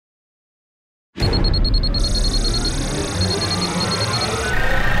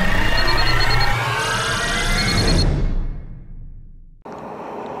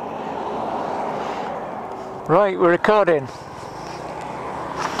Right, we're recording.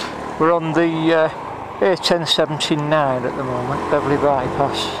 We're on the A1079 at the moment, Beverley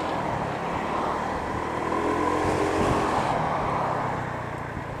By-Pass.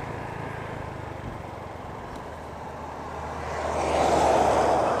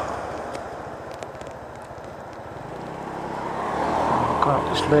 Can't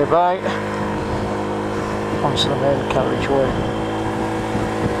just lay by onto the main carriageway.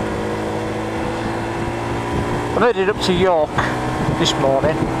 I made it up to York this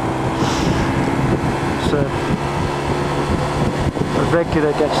morning. It's a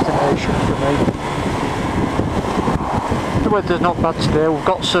regular destination for me. The weather's not bad today. We've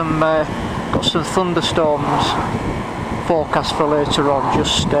got some thunderstorms forecast for later on.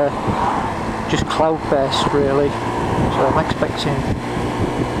 Just cloud-based really. So I'm expecting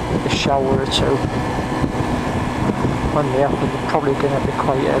a shower or two. When they happen, they're probably going to be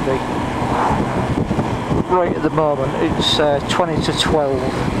quite heavy. Right at the moment it's 20 to 12.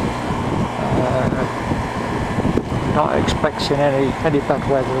 Not expecting any bad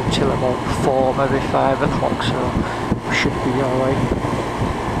weather until about 4, maybe 5 o'clock, so we should be alright.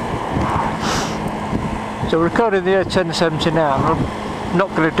 So we're recording the A1079. I'm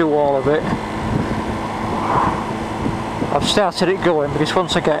not going to do all of it. I've started it going, because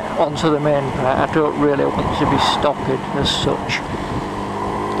once I get onto the main part I don't really want to be stopping as such.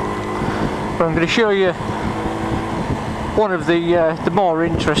 But I'm going to show you one of the more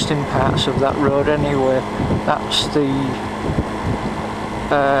interesting parts of that road anyway. That's the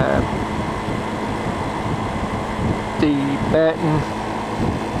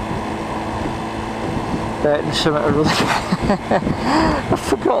Weighton something or other. I've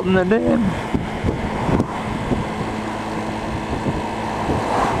forgotten the name.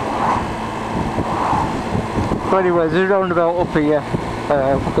 But anyway, there's a roundabout up here.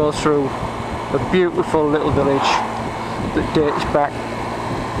 We'll go through a beautiful little village that dates back,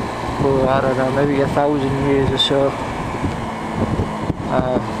 well, I don't know, maybe 1,000 years or so.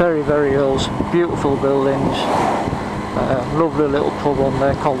 Very, very old, beautiful buildings. Lovely little pub on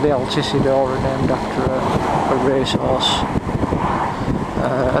there called the Altisidora, named after a racehorse.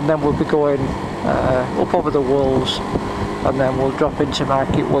 And then we'll be going up over the Wolds, and then we'll drop into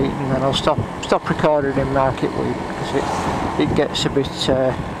Market Weighton, and I'll stop recording in Market Weighton because it gets a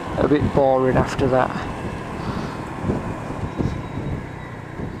bit boring after that.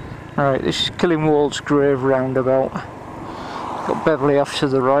 Alright, this is Killingwold's Grave roundabout. Got Beverley off to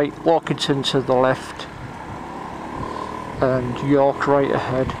the right, Walkington to the left, and York right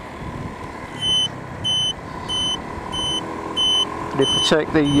ahead. And if we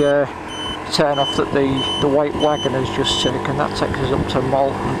take the turn off that the white wagon has just taken, that takes us up to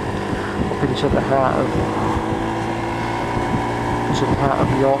Malton, up into the heart of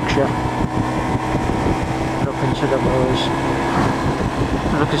Yorkshire, and up into the moors.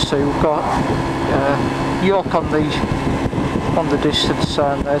 Look, as see, we've got York on the distance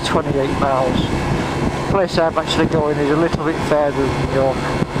sign there, 28 miles. The place I'm actually going is a little bit further than York,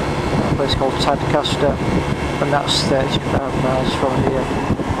 a place called Tadcaster, and that's 35 miles from here.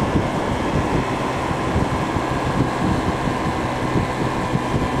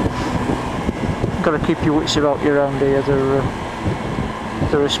 Got to keep your wits about you around here.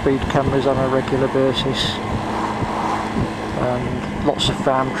 There are speed cameras on a regular basis, and lots of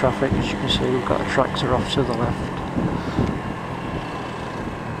farm traffic. As you can see, we've got a tractor off to the left.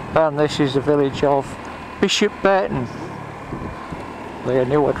 And this is the village of Bishop Burton. Well, I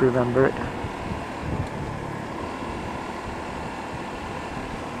knew I'd remember it.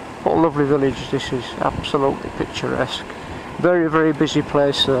 What a lovely village this is, absolutely picturesque. Very, very busy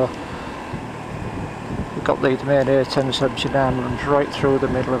place though. We've got the main A1079 runs right through the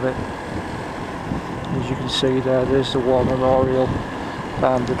middle of it. As you can see there's the War Memorial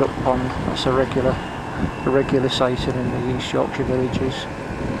and the duck pond. That's a regular sighting in the East Yorkshire villages.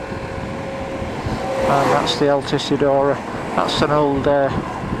 And that's the Altisidora. That's an old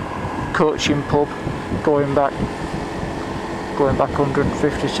coaching pub going back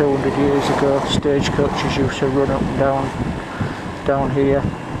 150, 200 years ago. Stagecoaches used to run up and down here,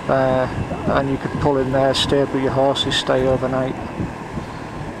 and you could pull in there, stable your horses, stay overnight.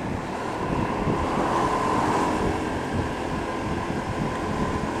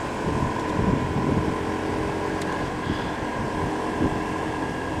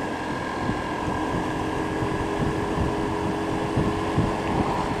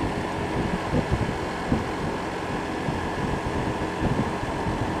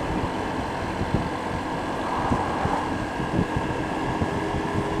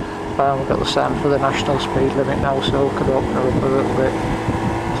 We've got the sign for the national speed limit now, so we could open her up a little bit,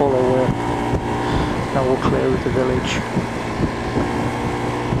 pull away. now we're clear of the village.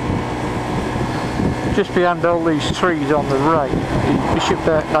 Just behind all these trees on the right is Bishop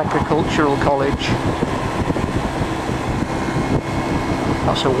Agricultural College.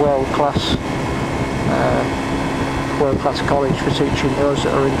 That's a world-class college for teaching those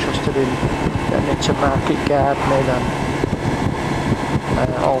that are interested in getting into market gardening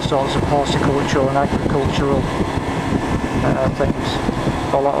and all sorts of horticultural and agricultural things.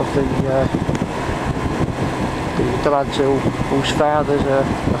 A lot of the lads whose fathers are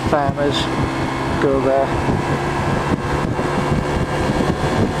farmers go there.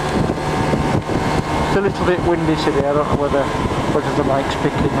 It's a little bit windy today. I don't know whether the mic's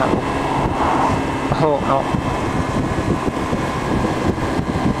picking that up. I hope not.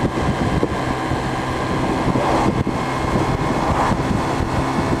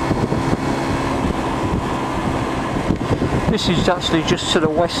 This is actually just to the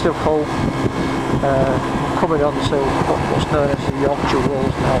west of Hull, coming on to what's known as the Yorkshire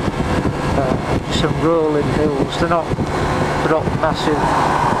Wolds now. Some rolling hills. They're not massive.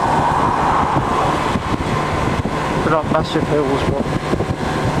 They're not massive hills, but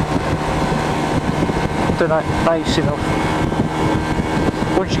they're nice enough.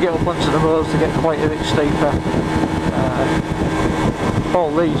 Once you get up onto the roads, they get quite a bit steeper.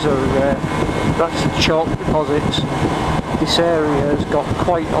 All these are actually chalk deposits. This area has got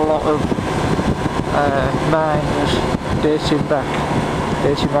quite a lot of mines dating back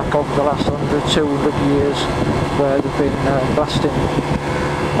over the last 100-200 years, where they've been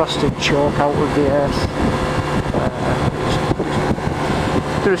blasting chalk out of the earth.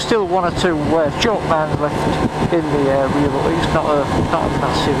 There are still one or two chalk mines left in the area, but it's not a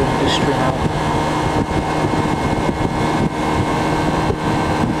massive industry now.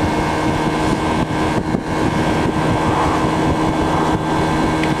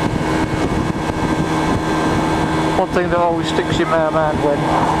 One thing that always sticks in my mind when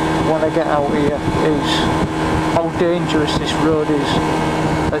I get out here is how dangerous this road is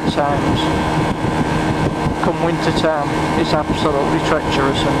at times. Come winter time, it's absolutely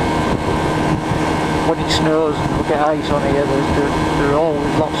treacherous, and when it snows and we get ice on here, there are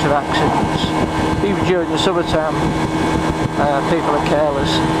always lots of accidents. Even during the summertime, people are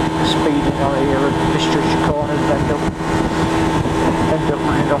careless, speeding on here and misjudge corners and end up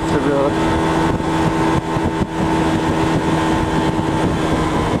running off the road.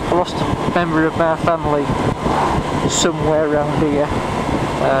 I lost a member of my family somewhere around here,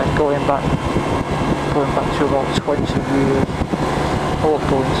 going back to about 20 years. I won't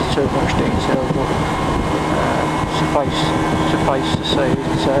go into too much detail, but suffice to say it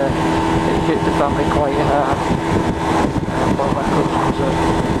hit the family quite hard. One of my cousins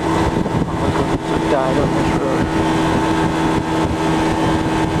that died on this road.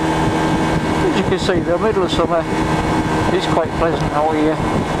 As you can see, the middle of summer is quite pleasant out here.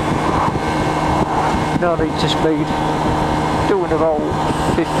 No need to speed. Doing about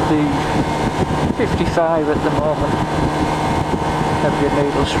 55 at the moment. Have your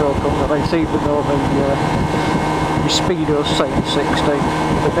needle stroke on the lights, even though my speedo's saying 60.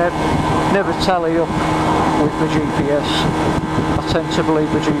 But never tally up with the GPS. I tend to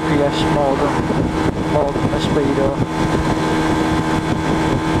believe the GPS more than the speedo.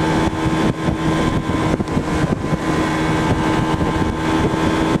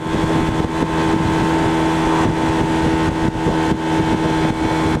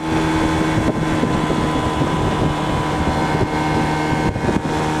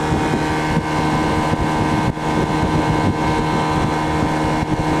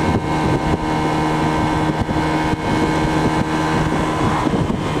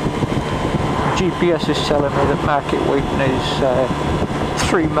 GPS is telling me that Market Weighton is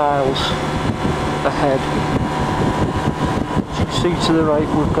 3 miles ahead. As you can see to the right,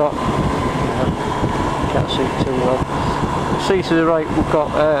 we've got can't see too well. See to the right, we've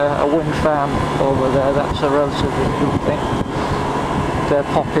got a wind farm over there. That's a relatively new thing. They're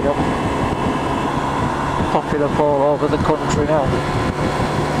popping up all over the country now.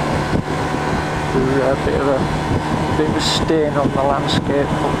 They're a bit of a stain on the landscape.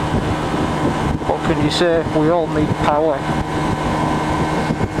 What can you say? We all need power.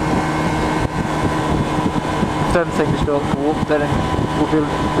 If them things don't go up, then we'll be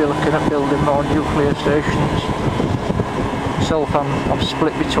looking at building more nuclear stations. Myself, I'm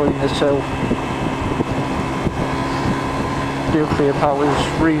split between the two. Nuclear power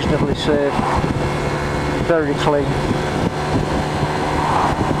is reasonably safe, very clean.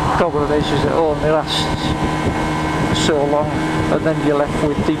 The problem is it only lasts so long, and then you're left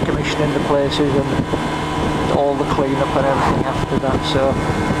with decommissioning the places and all the clean up and everything after that. So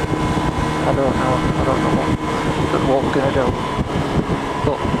I don't know what we're going to do.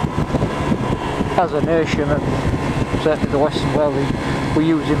 But as a nation, and certainly the Western world, we're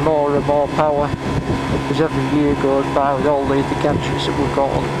using more and more power as every year goes by, with all the gadgets that we've got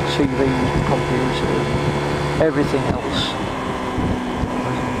on TVs, computers, everything else.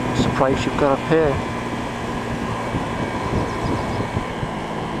 It's the price you've got to pay.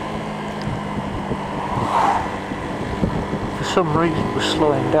 For some reason we're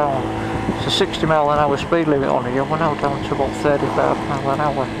slowing down. It's a 60 mile an hour speed limit on here, we're now down to about 35 mile an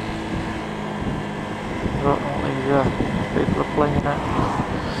hour. I don't know what these people are playing at.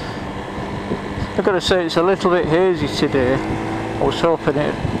 I've got to say, it's a little bit hazy today. I was hoping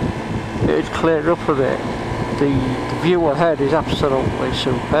it'd clear up a bit. The view ahead is absolutely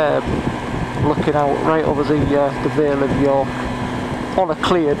superb. Looking out right over the Vale of York. On a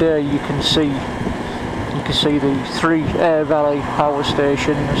clear day, you can see the 3 Air Valley power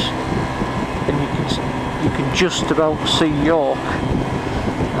stations, and you can just about see York.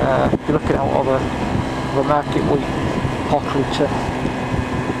 You're looking out over Market Weighton, Hockleyton,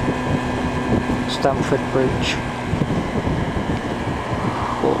 Stamford Bridge,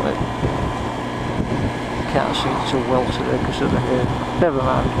 but can't see it too well today because of the hail. Never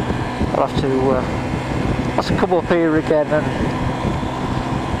mind, I'll have to come up here again and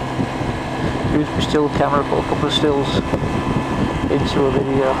use my still camera, put a couple of stills into a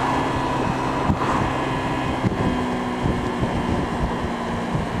video.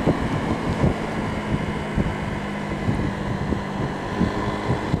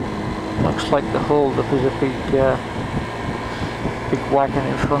 Looks like the hold up is a big wagon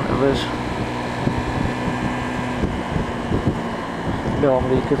in front of us.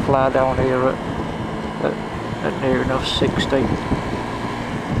 Normally you can fly down here at near enough 60.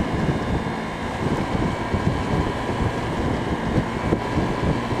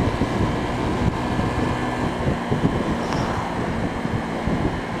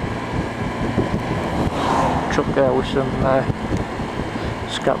 Truck there with some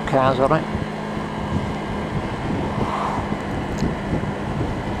scrap cars on it.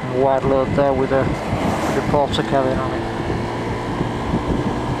 And a wide load there with a porter cabin on it.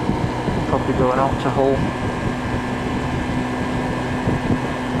 Probably going out to Hull.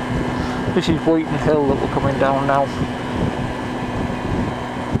 This is Weighton Hill that we're coming down now.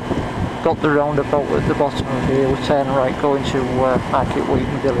 Got the roundabout at the bottom of here, we turn right going to Market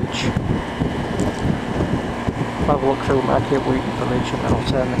Weighton Village. Have a look through Market Weighton Village and then I'll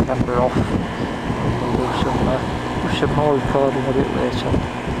turn the camera off and we'll do some more recording a bit later.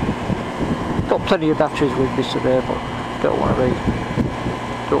 Got plenty of batteries with me today, but don't want to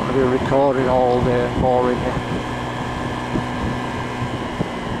be recording all day and boring you.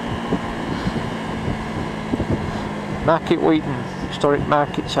 Market Weighton, historic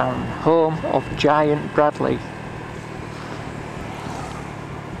market town, home of Giant Bradley.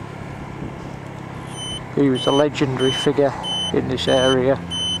 He was a legendary figure in this area,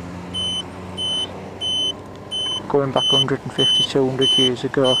 going back 150, 200 years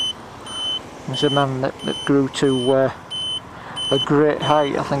ago. He was a man that grew to a great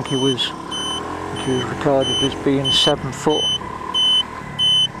height. I think he was recorded as being 7 foot.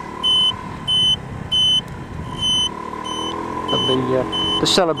 And they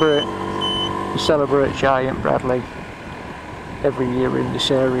celebrate Giant Bradley every year in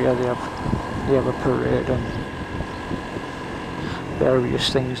this area. They have a parade and various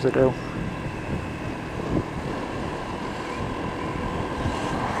things they do.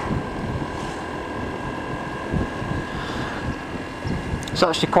 It's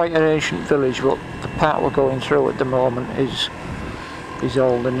actually quite an ancient village, but the part we're going through at the moment is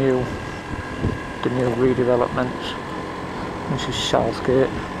all the new redevelopments. This is Southgate.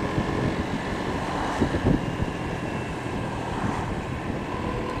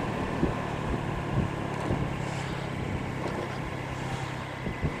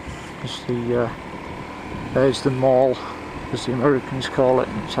 There's the mall, as the Americans call it,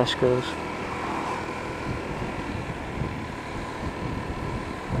 in Tesco's.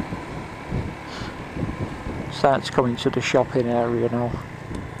 Starts coming to the shopping area now.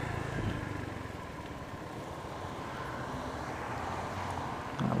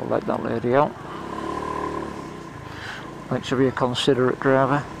 And we'll let that lady out. Likes to be a considerate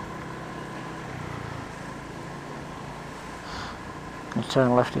driver. And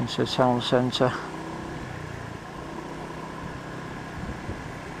turn left into the town centre.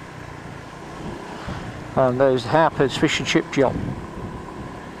 And there's Harper's Fish and Chip Shop.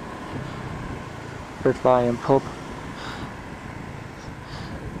 Red Lion pub.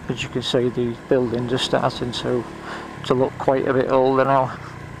 As you can see, the buildings are starting to look quite a bit older now.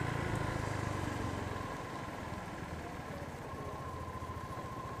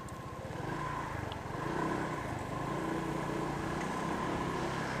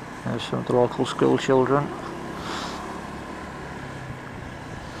 There's some of the local school children.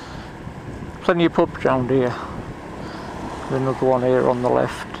 Plenty of pubs round here. There's another one here on the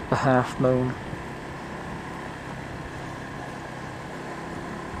left, the Half Moon.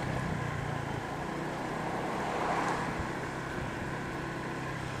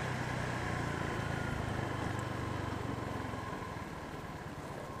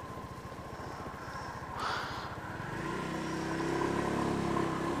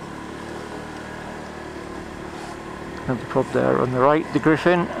 Another pub there on the right, the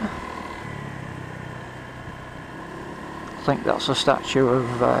Griffin. I think that's a statue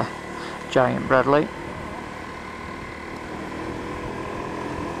of Giant Bradley.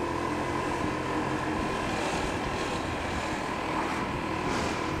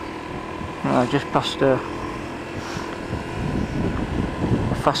 And I just passed a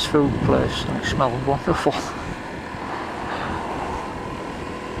fast food place and it smelled wonderful.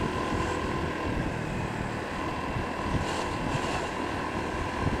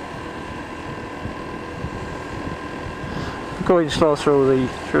 Going slow through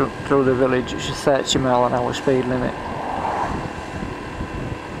the village. It's a 30mph speed limit.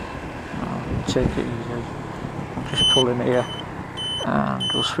 Take it easy. I'm just pulling here and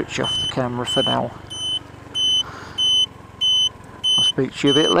we'll switch off the camera for now. I'll speak to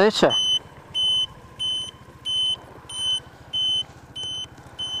you a bit later.